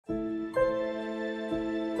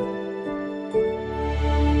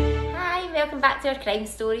welcome back to our crime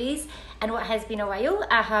stories. In what has been a while,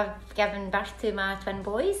 I have given birth to my twin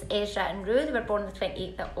boys, Ezra and Rue. They were born on the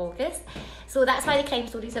 28th of August. So that's why the crime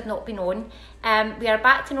stories have not been on. We are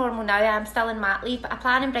back to normal now. I'm still in mat leave, but I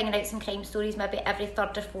plan on bringing out some crime stories maybe every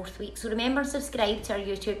third or fourth week. So remember and subscribe to our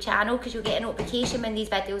YouTube channel because you'll get a notification when these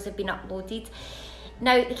videos have been uploaded.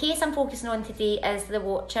 Now, the case I'm focusing on today is The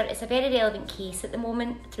Watcher. It's a very relevant case at the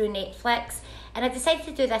moment through Netflix, and I decided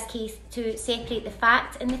to do this case to separate the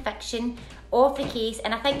fact and the fiction of the case,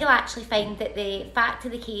 and I think you'll actually find that the fact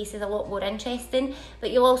of the case is a lot more interesting, but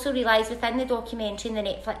you'll also realise within the documentary and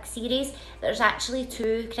the Netflix series there's actually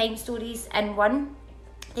two crime stories in one.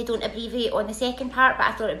 They don't abbreviate on the second part, but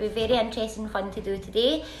I thought it'd be very interesting and fun to do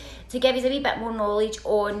today to give us a wee bit more knowledge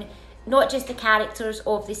on not just the characters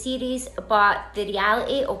of the series, but the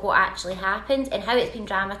reality of what actually happened and how it's been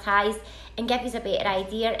dramatised, and give us a better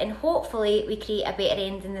idea, and hopefully we create a better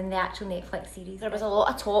ending than the actual Netflix series. There was a lot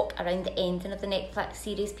of talk around the ending of the Netflix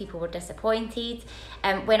series. People were disappointed.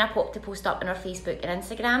 When I popped the post up on our Facebook and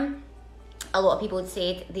Instagram, a lot of people had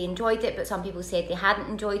said they enjoyed it, but some people said they hadn't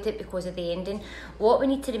enjoyed it because of the ending. What we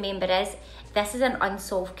need to remember is this is an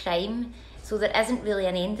unsolved crime, so there isn't really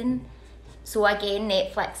an ending. So again,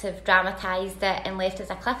 Netflix have dramatised it and left as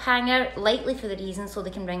a cliffhanger, likely for the reason so they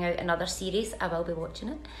can bring out another series. I will be watching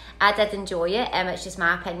it. I did enjoy it, it's just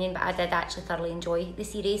my opinion, but I did actually thoroughly enjoy the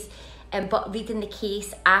series. But reading the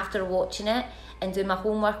case after watching it and doing my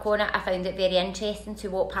homework on it, I found it very interesting to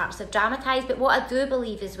what parts have dramatised. But what I do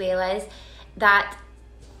believe as well is that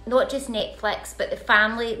not just Netflix, but the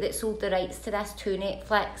family that sold the rights to this to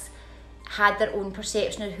Netflix had their own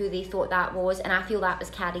perception of who they thought that was, and I feel that was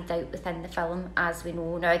carried out within the film, as we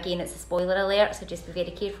know. Now again, it's a spoiler alert, so just be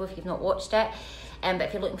very careful if you've not watched it, but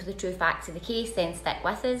if you're looking for the true facts of the case, then stick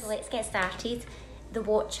with us. So let's get started. The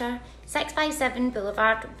Watcher, 657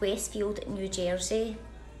 Boulevard, Westfield, New Jersey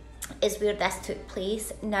is where this took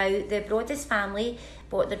place. Now, the Broadus family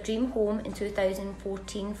bought their dream home in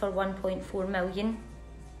 2014 for 1.4 million.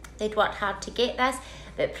 They'd worked hard to get this,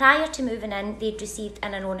 but prior to moving in, they'd received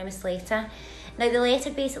an anonymous letter. Now, the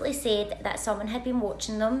letter basically said that someone had been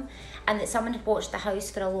watching them and that someone had watched the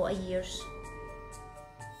house for a lot of years.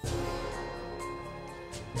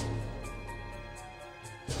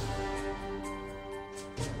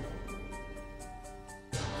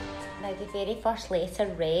 Now, the very first letter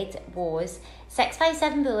read was,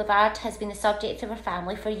 657 Boulevard has been the subject of our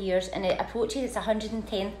family for years, and it approaches its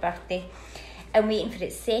 110th birthday. I'm waiting for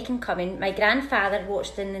its second coming. My grandfather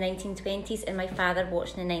watched in the 1920s and my father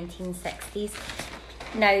watched in the 1960s.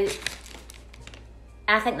 Now,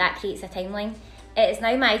 I think that creates a timeline. It is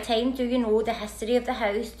now my time. Do you know the history of the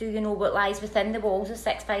house? Do you know what lies within the walls of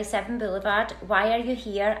 657 Boulevard? Why are you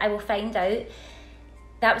here? I will find out.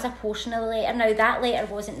 That was a portion of the letter. Now, that letter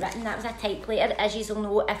wasn't written. That was a typed letter, as you'll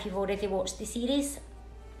know if you've already watched the series.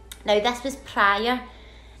 Now, this was prior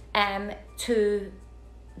to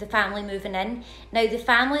the family moving in. Now, the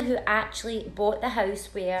family who actually bought the house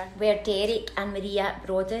were Derek and Maria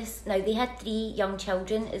Broadus. Now, they had 3 young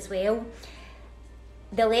children as well.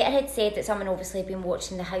 The letter had said that someone obviously had been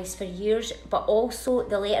watching the house for years, but also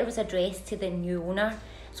the letter was addressed to the new owner.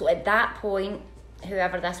 So at that point,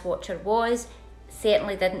 whoever this watcher was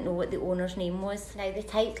certainly didn't know what the owner's name was. Now, the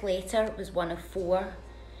typed letter was one of 4,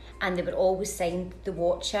 and they were always signed The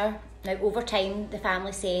Watcher. Now, over time, the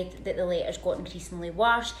family said that the letters got increasingly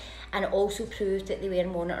worse, and it also proved that they were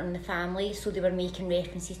monitoring the family, so they were making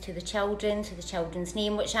references to the children, to the children's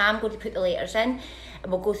name, which I'm going to put the letters in,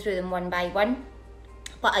 and we'll go through them one by one.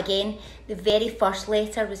 But again, the very first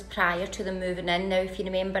letter was prior to them moving in. Now, if you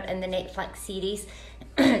remember in the Netflix series,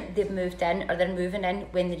 they've moved in, or they're moving in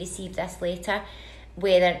when they received this letter,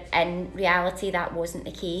 whether in reality that wasn't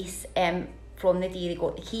the case. From the day they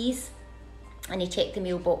got the keys and he checked the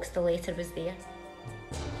mailbox, the letter was there.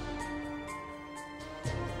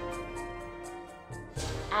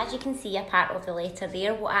 As you can see a part of the letter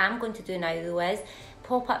there, what I'm going to do now though is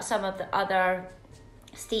pop up some of the other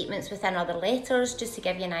statements within other letters just to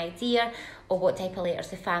give you an idea of what type of letters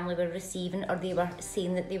the family were receiving, or they were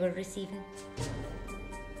saying that they were receiving.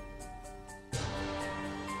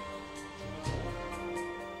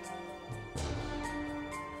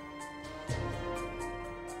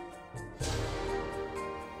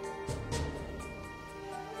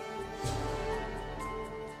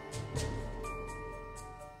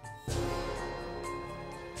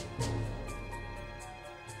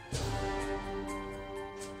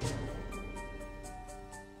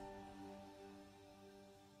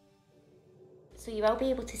 So you will be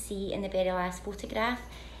able to see in the very last photograph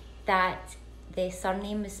that the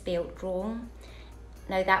surname was spelt wrong.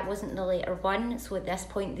 Now that wasn't the letter 1, so at this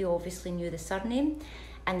point they obviously knew the surname.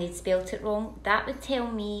 and they'd spelt it wrong, that would tell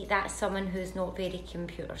me that's someone who's not very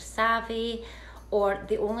computer savvy, or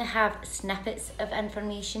they only have snippets of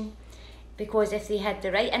information. Because if they had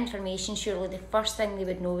the right information, surely the first thing they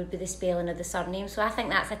would know would be the spelling of the surname. So I think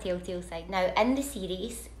that's a telltale sign. Now, in the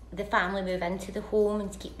series, the family move into the home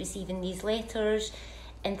and keep receiving these letters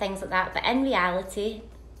and things like that. But in reality,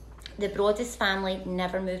 the Broadus family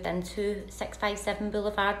never moved into 657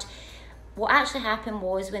 Boulevard. What actually happened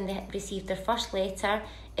was, when they received their first letter,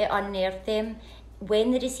 it unnerved them.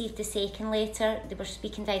 When they received the second letter, they were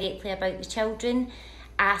speaking directly about the children,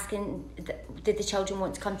 asking, did the children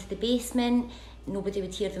want to come to the basement? Nobody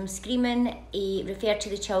would hear them screaming. He referred to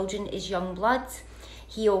the children as young blood.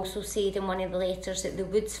 He also said in one of the letters that the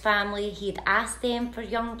Woods family, he had asked them for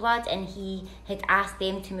young blood and he had asked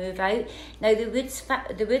them to move out. Now, the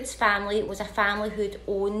Woods family was a family who'd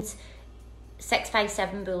owned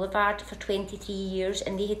 657 Boulevard for 23 years,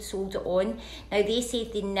 and they had sold it on. Now, they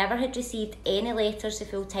said they never had received any letters the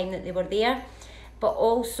full time that they were there, but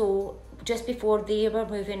also just before they were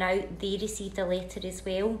moving out, they received a letter as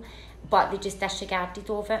well, but they just disregarded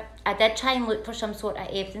of it. I did try and look for some sort of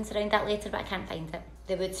evidence around that letter, but I can't find it.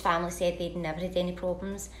 The Woods family said they'd never had any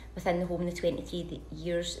problems within the home in the 23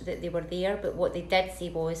 years that they were there, but what they did say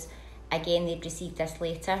was, again, they'd received this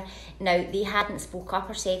letter. Now, they hadn't spoke up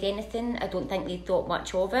or said anything. I don't think they thought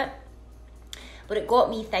much of it, but it got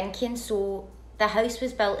me thinking. So the house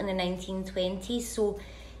was built in the 1920s, so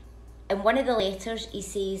in one of the letters, he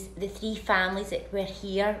says the 3 families that were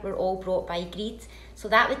here were all brought by greed. So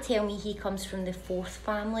that would tell me he comes from the 4th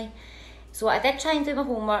family. So I did try and do my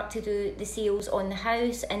homework to do the sales on the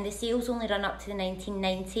house, and the sales only run up to the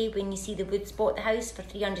 1990, when you see the Woods bought the house for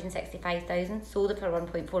 365,000, sold it for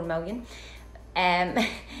 1.4 million.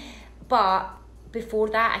 But before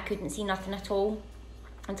that, I couldn't see nothing at all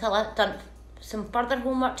until I'd done some further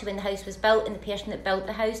homework to when the house was built and the person that built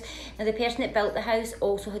the house. Now, the person that built the house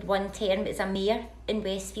also had one term as a mayor in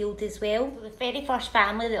Westfield as well. So the very first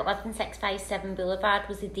family that lived in 657 Boulevard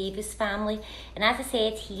was the Davis family, and as I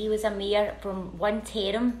said, he was a mayor from one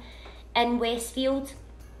term in Westfield.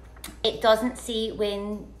 It doesn't say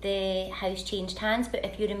when the house changed hands, but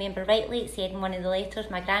if you remember rightly, it said in one of the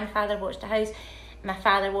letters, my grandfather watched the house, my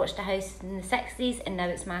father watched the house in the 60s, and now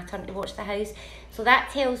it's my turn to watch the house. So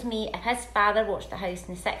that tells me if his father watched the house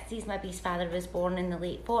in the 60s, maybe his father was born in the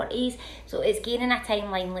late 40s. So it's gaining a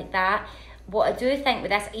timeline like that. What I do think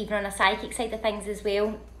with this, even on a psychic side of things as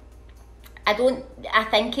well, I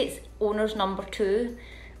think it's owner's number 2,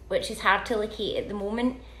 which is hard to locate at the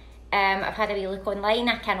moment. I've had a wee look online,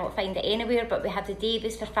 I cannot find it anywhere, but we have the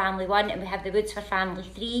Davis for family 1 and we have the Woods for family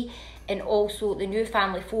 3, and also the new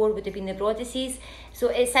family 4 would have been the Broaduses. So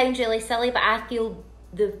it sounds really silly, but I feel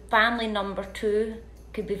the family number 2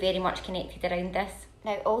 could be very much connected around this.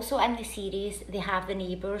 Now, also in the series, they have the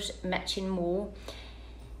neighbours, Mitch and Mo.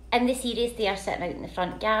 In the series, they are sitting out in the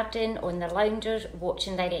front garden on their loungers,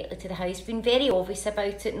 watching directly to the house, being very obvious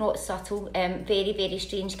about it, not subtle, very, very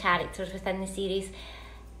strange characters within the series.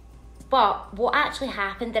 But what actually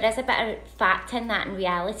happened, there is a bit of fact in that and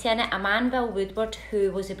reality in it. A man, Bill Woodward,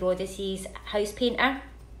 who was the Broaduses' house painter,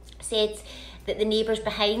 said that the neighbours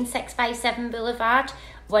behind 657 Boulevard,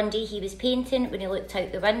 one day he was painting, when he looked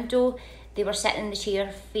out the window, they were sitting in the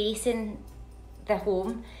chair facing the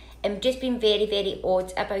home, and just being very, very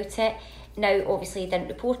odd about it. Now, obviously, he didn't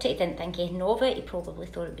report it, he didn't think anything of it, he probably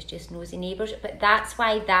thought it was just nosy neighbours, but that's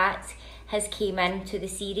why that has came into the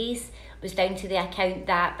series, was down to the account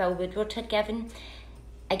that Bill Woodward had given.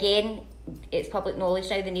 Again, it's public knowledge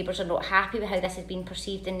now, the neighbours are not happy with how this has been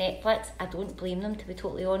perceived in Netflix. I don't blame them, to be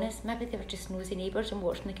totally honest. Maybe they were just nosy neighbours and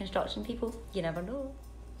watching the construction people, you never know.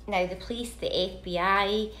 Now, the police, the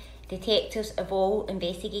FBI, detectives have all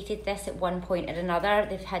investigated this at one point or another.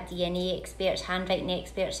 They've had DNA experts, handwriting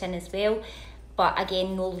experts in as well, but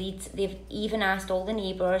again, no leads. They've even asked all the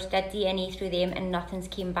neighbours, did DNA through them, and nothing's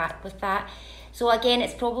came back with that. So again,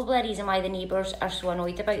 it's probably a reason why the neighbours are so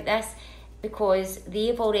annoyed about this, because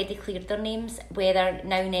they've already cleared their names, whether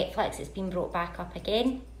now Netflix it's been brought back up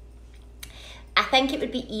again. I think it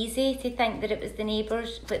would be easy to think that it was the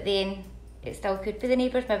neighbours, but then it still could be the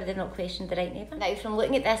neighbours, maybe they've not questioned the right neighbour. Now, from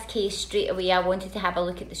looking at this case straight away, I wanted to have a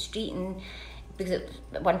look at the street, and because it's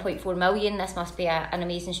 1.4 million, this must be an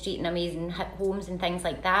amazing street and amazing homes and things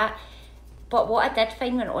like that. But what I did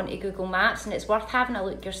find when I went onto Google Maps, and it's worth having a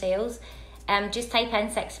look yourselves, just type in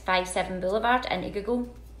 657 Boulevard into Google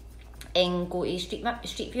and go to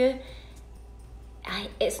Street View.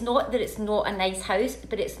 It's not that it's not a nice house,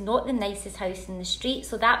 but it's not the nicest house in the street.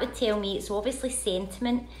 So that would tell me it's obviously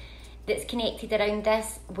sentiment that's connected around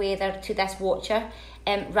this, whether to this watcher,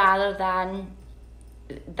 rather than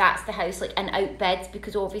that's the house, like, an outbid,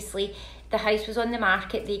 because obviously the house was on the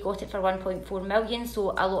market, they got it for 1.4 million,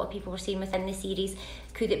 so a lot of people were saying within the series,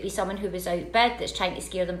 could it be someone who was outbid that's trying to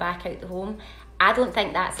scare them back out the home? I don't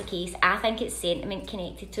think that's the case. I think it's sentiment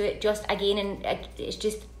connected to it, just again, and it's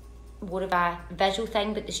just more of a visual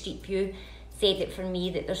thing, but the street view said it for me,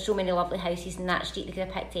 that there's so many lovely houses in that street, they could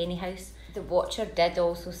have picked any house. The watcher did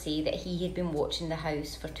also say that he had been watching the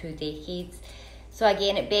house for 2 decades. So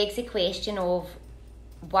again, it begs the question of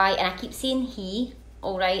why, and I keep saying he,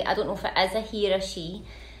 all right, I don't know if it is a he or a she.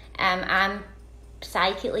 I'm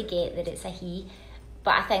psychically get that it's a he,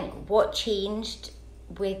 but I think what changed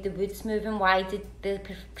with the Woods moving, why did they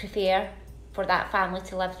prefer for that family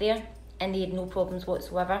to live there, and they had no problems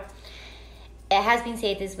whatsoever. It has been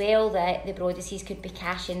said as well that the Broaddus's could be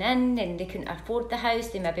cashing in and they couldn't afford the house,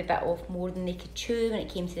 they maybe bit off more than they could chew when it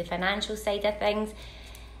came to the financial side of things.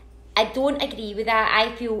 I don't agree with that.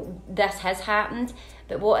 I feel this has happened,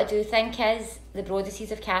 but what I do think is the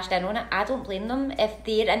Broaddus's have cashed in on it. I don't blame them. If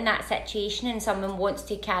they're in that situation and someone wants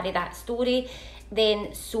to carry that story,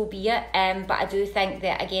 then so be it. But I do think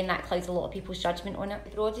that, again, that clouds a lot of people's judgment on it.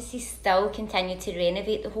 The Broaddus's still continued to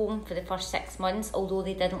renovate the home for the first 6 months, although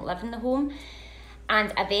they didn't live in the home,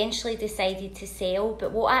 and eventually decided to sell.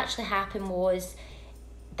 But what actually happened was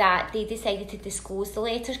that they decided to disclose the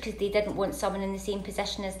letters because they didn't want someone in the same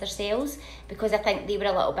position as themselves, because I think they were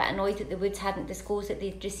a little bit annoyed that the Woods hadn't disclosed that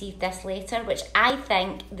they'd received this letter, which I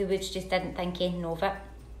think the Woods just didn't think anything of it.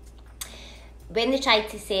 When they tried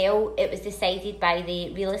to sell, it was decided by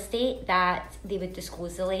the real estate that they would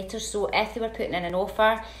disclose the letters. So if they were putting in an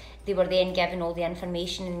offer, they were then given all the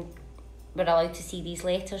information and were allowed to see these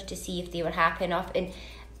letters to see if they were happy enough. And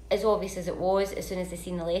as obvious as it was, as soon as they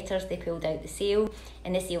seen the letters, they pulled out the sale,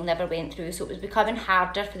 and the sale never went through. So it was becoming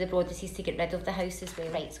harder for the Broaddus's to get rid of the house as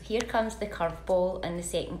well. Right, so here comes the curveball in the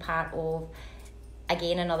second part of,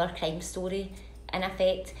 again, another crime story in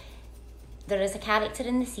effect. There is a character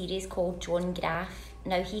in the series called John Graff.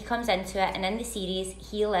 Now, he comes into it, and in the series,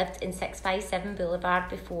 he lived in 657 Boulevard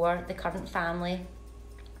before the current family,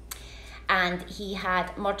 and he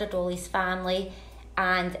had murdered all his family,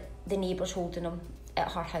 and the neighbours holding him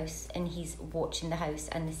at her house, and he's watching the house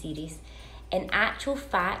in the series. In actual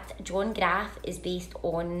fact, John Graff is based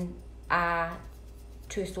on a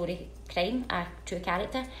true story crime, a true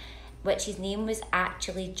character, which his name was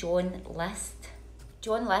actually John List.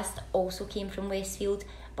 John List also came from Westfield,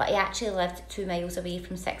 but he actually lived 2 miles away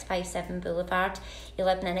from 657 Boulevard. He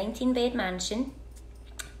lived in a 19-bed mansion,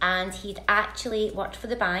 and he'd actually worked for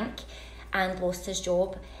the bank and lost his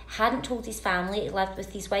job. Hadn't told his family. He lived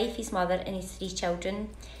with his wife, his mother, and his 3 children.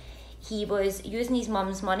 He was using his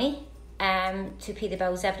mum's money to pay the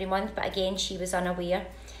bills every month, but again, she was unaware.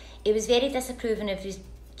 He was very disapproving of his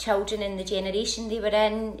children in the generation they were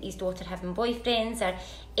in, his daughter having boyfriends, or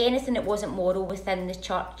anything that wasn't moral within the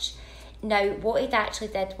church. Now, what he'd actually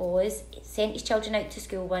did was sent his children out to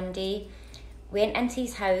school one day, went into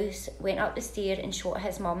his house, went up the stair and shot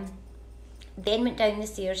his mum, then went down the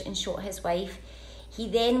stairs and shot his wife. He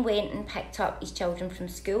then went and picked up his children from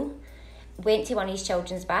school, went to one of his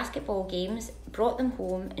children's basketball games, brought them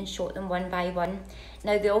home and shot them one by one.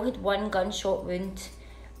 Now, they all had 1 gunshot wound,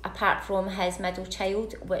 apart from his middle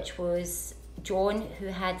child, which was John, who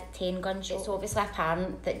had 10 gunshots. It's obviously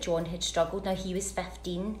apparent that John had struggled. Now, he was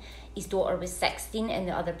 15, his daughter was 16, and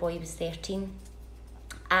the other boy was 13.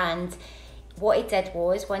 And what he did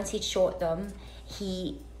was, once he'd shot them,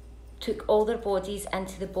 he took all their bodies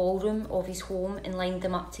into the ballroom of his home and lined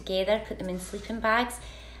them up together, put them in sleeping bags,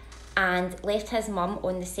 and left his mum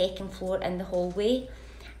on the 2nd floor in the hallway,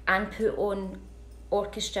 and put on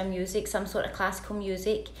orchestra music, some sort of classical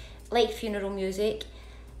music, like funeral music,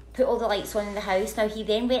 put all the lights on in the house. Now, he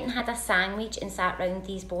then went and had a sandwich and sat round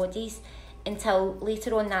these bodies until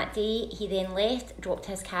later on that day. He then left, dropped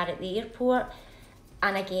his car at the airport,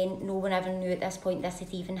 and again, no one ever knew at this point this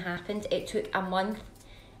had even happened. It took a month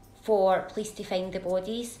for police to find the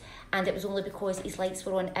bodies, and it was only because his lights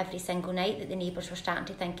were on every single night that the neighbours were starting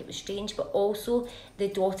to think it was strange. But also, the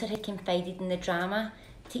daughter had confided in the drama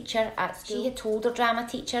teacher at school. She had told her drama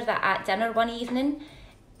teacher that at dinner one evening,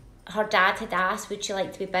 her dad had asked would she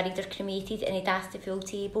like to be buried or cremated, and he'd asked the full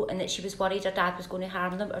table, and that she was worried her dad was going to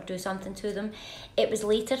harm them or do something to them. It was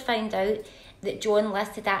later found out that John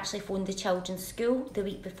List had actually phoned the children's school the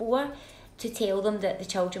week before to tell them that the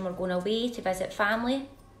children were going away to visit family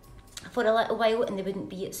for a little while and they wouldn't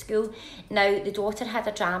be at school. Now, the daughter had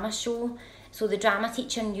a drama show, so the drama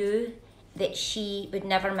teacher knew that she would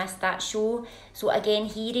never miss that show. So again,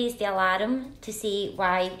 he raised the alarm to say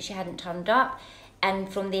why she hadn't turned up,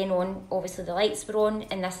 and from then on, obviously the lights were on,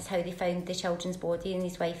 and this is how they found the children's body and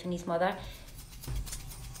his wife and his mother.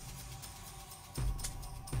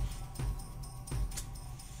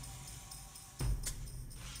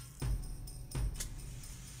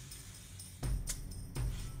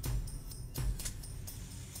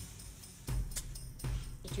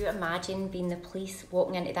 Do you imagine being the police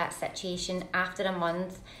walking into that situation after a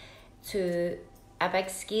month to a big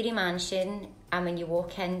scary mansion, and when you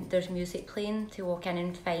walk in there's music playing, to walk in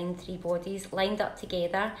and find 3 bodies lined up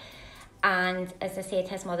together, and as I said,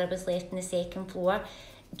 his mother was left on the 2nd floor.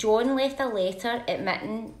 John left a letter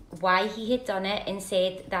admitting why he had done it and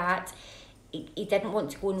said that he didn't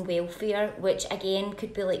want to go on welfare, which again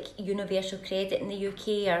could be like universal credit in the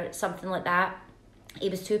UK or something like that. He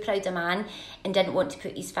was too proud a man and didn't want to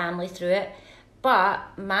put his family through it.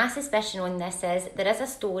 But my suspicion on this is there is a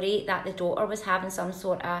story that the daughter was having some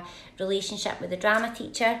sort of relationship with the drama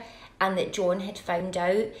teacher and that John had found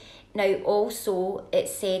out. Now also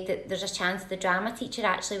it's said that there's a chance the drama teacher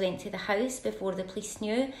actually went to the house before the police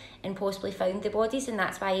knew and possibly found the bodies, and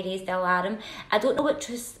that's why he raised the alarm. I don't know what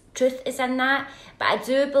truth is in that, but I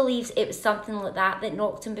do believe it was something like that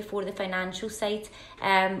knocked him before the financial side.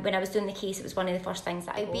 When I was doing the case, it was one of the first things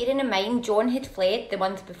that I got. Bearing in mind, John had fled the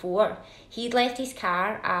month before. He'd left his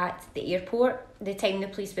car at the airport. The time the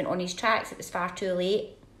police went on his tracks, it was far too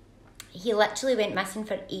late. He literally went missing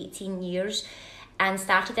for 18 years and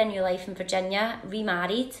started a new life in Virginia,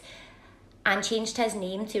 remarried, and changed his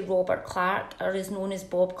name to Robert Clark, or is known as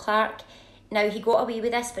Bob Clark. Now, he got away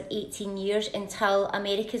with this for 18 years until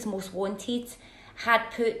America's Most Wanted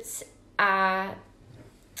had put a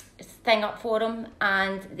thing up for him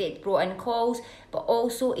and they'd brought in calls, but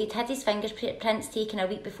also he'd had his fingerprints taken a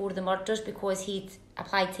week before the murders because he'd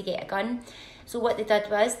applied to get a gun. So what they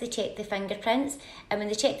did was they checked the fingerprints, and when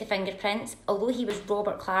they checked the fingerprints, although he was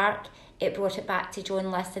Robert Clark, it brought it back to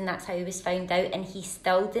John List, and that's how he was found out, and he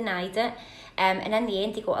still denied it. And in the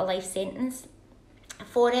end, he got a life sentence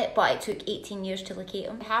for it, but it took 18 years to locate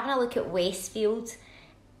him. Having a look at Westfield,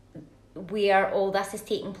 where all this is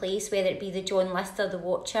taking place, whether it be the John List or the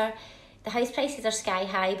Watcher, the house prices are sky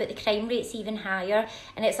high, but the crime rate's even higher,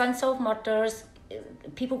 and it's unsolved murders,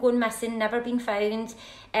 people going missing, never been found.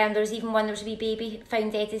 There was even one, there was a wee baby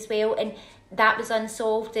found dead as well, and that was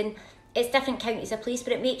unsolved. And it's different counties of police,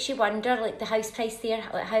 but it makes you wonder, like the house price there,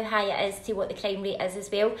 like how high it is to what the crime rate is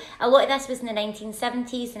as well. A lot of this was in the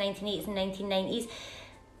 1970s, the 1980s and 1990s.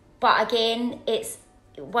 But again, it's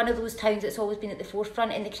one of those towns that's always been at the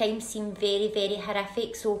forefront, and the crimes seem very, very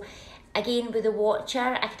horrific. So again, with the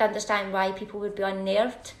Watcher, I could understand why people would be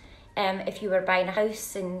unnerved if you were buying a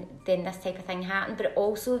house and then this type of thing happened. But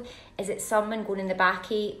also, is it someone going in the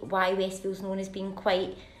backy why Westfield's known as being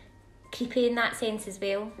quite creepy in that sense as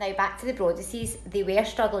well. Now back to the Broaddus's, they were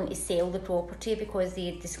struggling to sell the property because they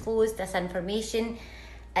had disclosed this information.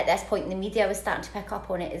 At this point, the media was starting to pick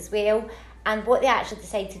up on it as well, and what they actually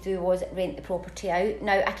decided to do was rent the property out.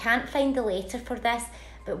 Now I can't find the letter for this,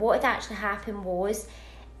 but what had actually happened was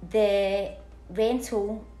the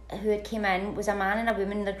rental who had came in was a man and a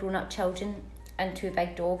woman and their grown-up children and 2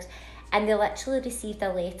 big dogs, and they literally received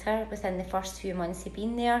a letter within the first few months they'd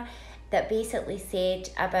been there that basically said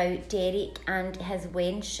about Derek and his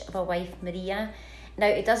wench of a wife, Maria. Now,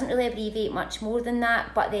 it doesn't really abbreviate much more than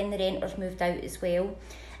that, but then the renters moved out as well.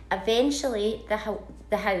 Eventually, the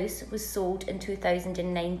house was sold in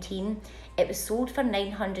 2019. It was sold for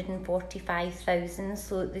 $945,000,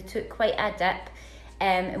 so they took quite a dip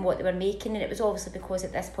in what they were making, and it was obviously because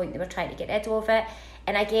at this point they were trying to get rid of it.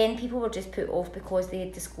 And again, people were just put off because they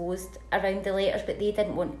had disclosed around the letters, but they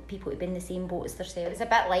didn't want people to be in the same boat as themselves. It was a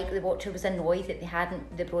bit like the Watcher was annoyed that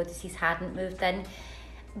the Broaddus's hadn't moved in.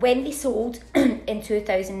 When they sold in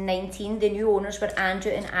 2019, the new owners were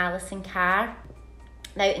Andrew and Alison Carr.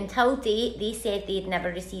 Now, until date, they said they'd never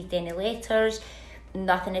received any letters,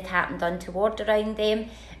 nothing had happened untoward around them.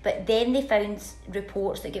 But then they found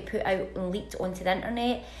reports that get put out and leaked onto the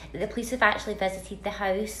internet that the police have actually visited the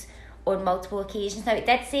house on multiple occasions. Now, it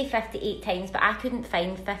did say 58 times, but I couldn't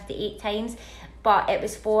find 58 times. But it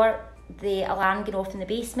was for the alarm going off in the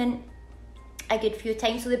basement a good few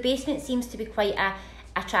times. So the basement seems to be quite a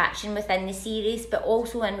attraction within the series, but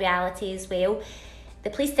also in reality as well. The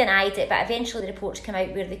police denied it, but eventually the reports came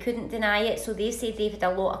out where they couldn't deny it. So they said they've had a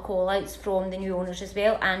lot of call-outs from the new owners as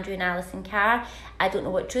well, Andrew and Alison Carr. I don't know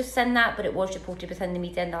what truth's in that, but it was reported within the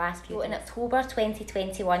media in the last few days. In October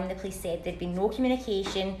 2021, the police said there'd been no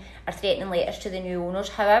communication or threatening letters to the new owners.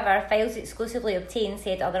 However, files exclusively obtained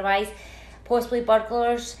said otherwise, possibly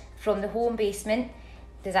burglars from the home basement.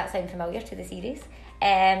 Does that sound familiar to the series?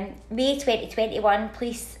 May 2021,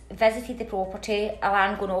 police visited the property,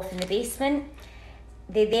 alarm going off in the basement.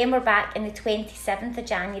 They then were back on the 27th of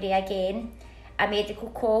January again, a medical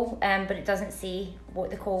call, but it doesn't say what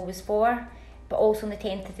the call was for. But also on the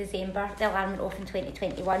 10th of December, the alarm went off in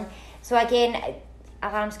 2021. So again,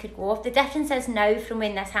 alarms could go off. The difference is now from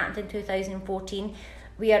when this happened in 2014,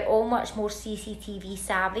 We are all much more CCTV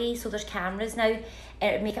savvy, so there's cameras now, and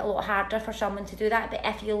it would make it a lot harder for someone to do that. But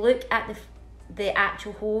if you look at the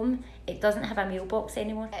actual home, it doesn't have a mailbox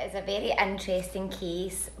anymore. It is a very interesting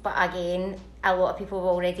case, but again, a lot of people have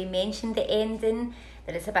already mentioned the ending,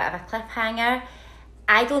 that it's a bit of a cliffhanger.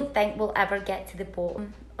 I don't think we'll ever get to the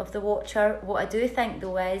bottom of the Watcher. What I do think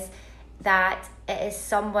though is that it is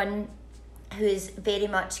someone who is very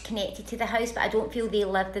much connected to the house, but I don't feel they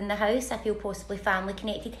lived in the house. I feel possibly family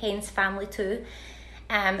connected, hence family too.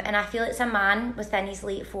 And I feel it's a man within his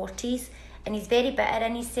late 40s, and he's very bitter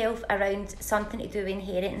in himself around something to do with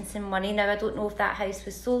inheritance and money. Now, I don't know if that house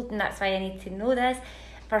was sold, and that's why I need to know this,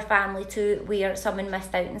 for family too, where someone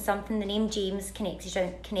missed out on something. The name James connects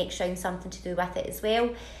around something to do with it as well.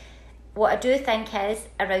 What I do think is,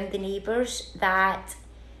 around the neighbours, that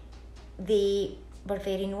they were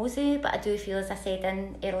very nosy, but I do feel, as I said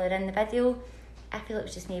earlier in the video, I feel it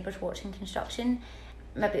was just neighbours watching construction.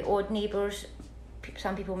 Maybe odd neighbours,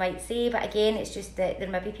 some people might say, but again, it's just that there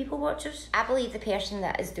may be people watchers. I believe the person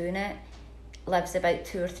that is doing it lives about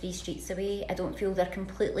 2 or 3 streets away. I don't feel they're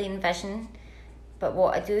completely in vision, but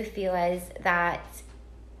what I do feel is that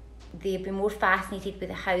they'd be more fascinated with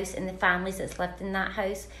the house and the families that's lived in that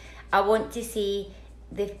house. I want to say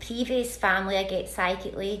the previous family, I get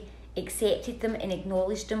psychically, accepted them and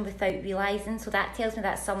acknowledged them without realising, so that tells me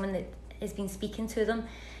that's someone that has been speaking to them.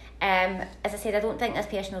 As I said, I don't think this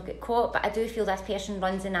person will get caught, but I do feel this person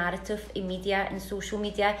runs a narrative in media and social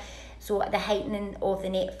media, so the heightening of the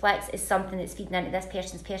Netflix is something that's feeding into this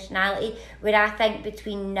person's personality, where I think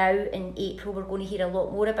between now and April we're going to hear a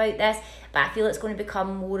lot more about this, but I feel it's going to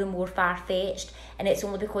become more and more far-fetched, and it's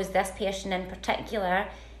only because this person in particular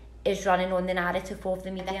is running on the narrative of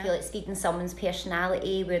the media. I feel it's feeding someone's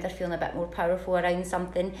personality, where they're feeling a bit more powerful around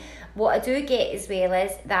something. What I do get as well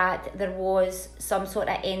is that there was some sort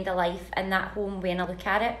of end of life in that home when I look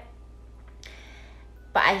at it.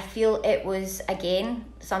 But I feel it was, again,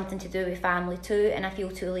 something to do with family too, and I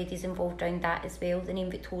feel 2 ladies involved around that as well, the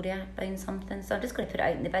name Victoria around something. So I'm just going to put it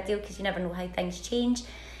out in the video, because you never know how things change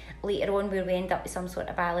later on, where we end up with some sort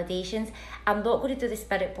of validations. I'm not going to do the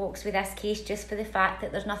spirit box with this case, just for the fact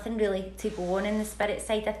that there's nothing really to go on in the spirit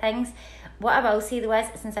side of things. What I will say though is,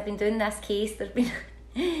 since I've been doing this case, there's been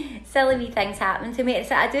silly wee things happening to me.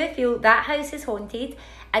 So I do feel that house is haunted.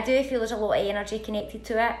 I do feel there's a lot of energy connected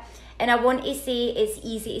to it, and I want to say it's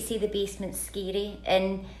easy to say the basement's scary,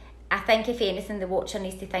 and I think if anything, the Watcher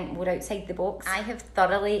needs to think more outside the box. I have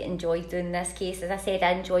thoroughly enjoyed doing this case. As I said,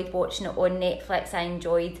 I enjoyed watching it on Netflix. I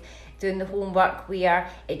enjoyed doing the homework, where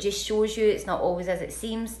it just shows you it's not always as it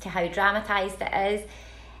seems, to how dramatised it is.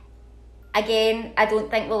 Again, I don't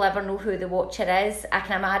think we'll ever know who the Watcher is. I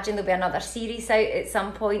can imagine there'll be another series out at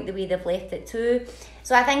some point, the way they've left it too.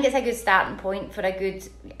 So I think it's a good starting point for a good,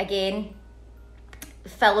 again,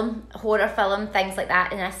 film, horror film, things like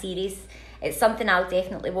that in a series. It's something I'll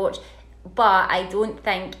definitely watch, but I don't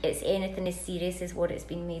think it's anything as serious as what it's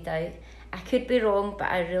been made out. I could be wrong, but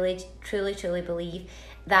I really, truly, truly believe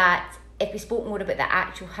that if we spoke more about the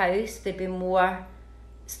actual house, there'd be more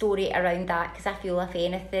story around that, because I feel, if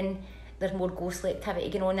anything, there's more ghostly activity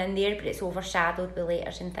going on in there, but it's overshadowed with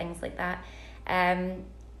letters and things like that.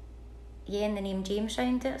 Yeah, and the name James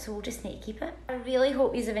round it, so we'll just need to keep it. I really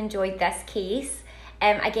hope you have enjoyed this case.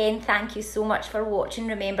 Again, thank you so much for watching.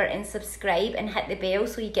 Remember and subscribe and hit the bell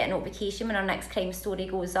so you get a notification when our next crime story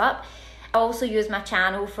goes up. I also use my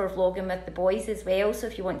channel for vlogging with the boys as well, so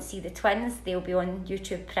if you want to see the twins, they'll be on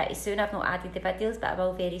YouTube pretty soon. I've not added the videos, but I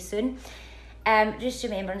will very soon. Just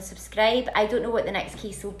remember and subscribe. I don't know what the next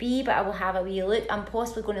case will be, but I will have a wee look. I'm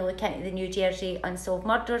possibly going to look into the New Jersey unsolved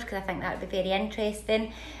murders, because I think that would be very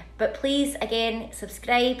interesting. But please, again,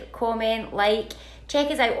 subscribe, comment, like. Check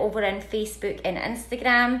us out over on Facebook and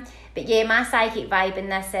Instagram. But yeah, my psychic vibe in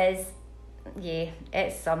this is, yeah,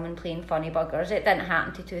 it's someone playing funny buggers. It didn't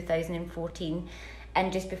happen to 2014,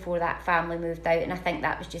 and just before that, family moved out, and I think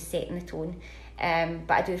that was just setting the tone.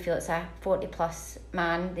 But I do feel it's a 40-plus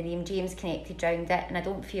man, the name James, connected round it, and I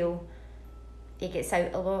don't feel he gets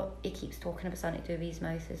out a lot. He keeps talking about something to do with his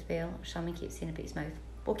mouth as well, or someone keeps saying about his mouth.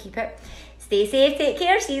 We'll keep it. Stay safe, take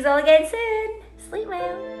care, see you all again soon. Sleep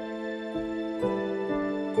well.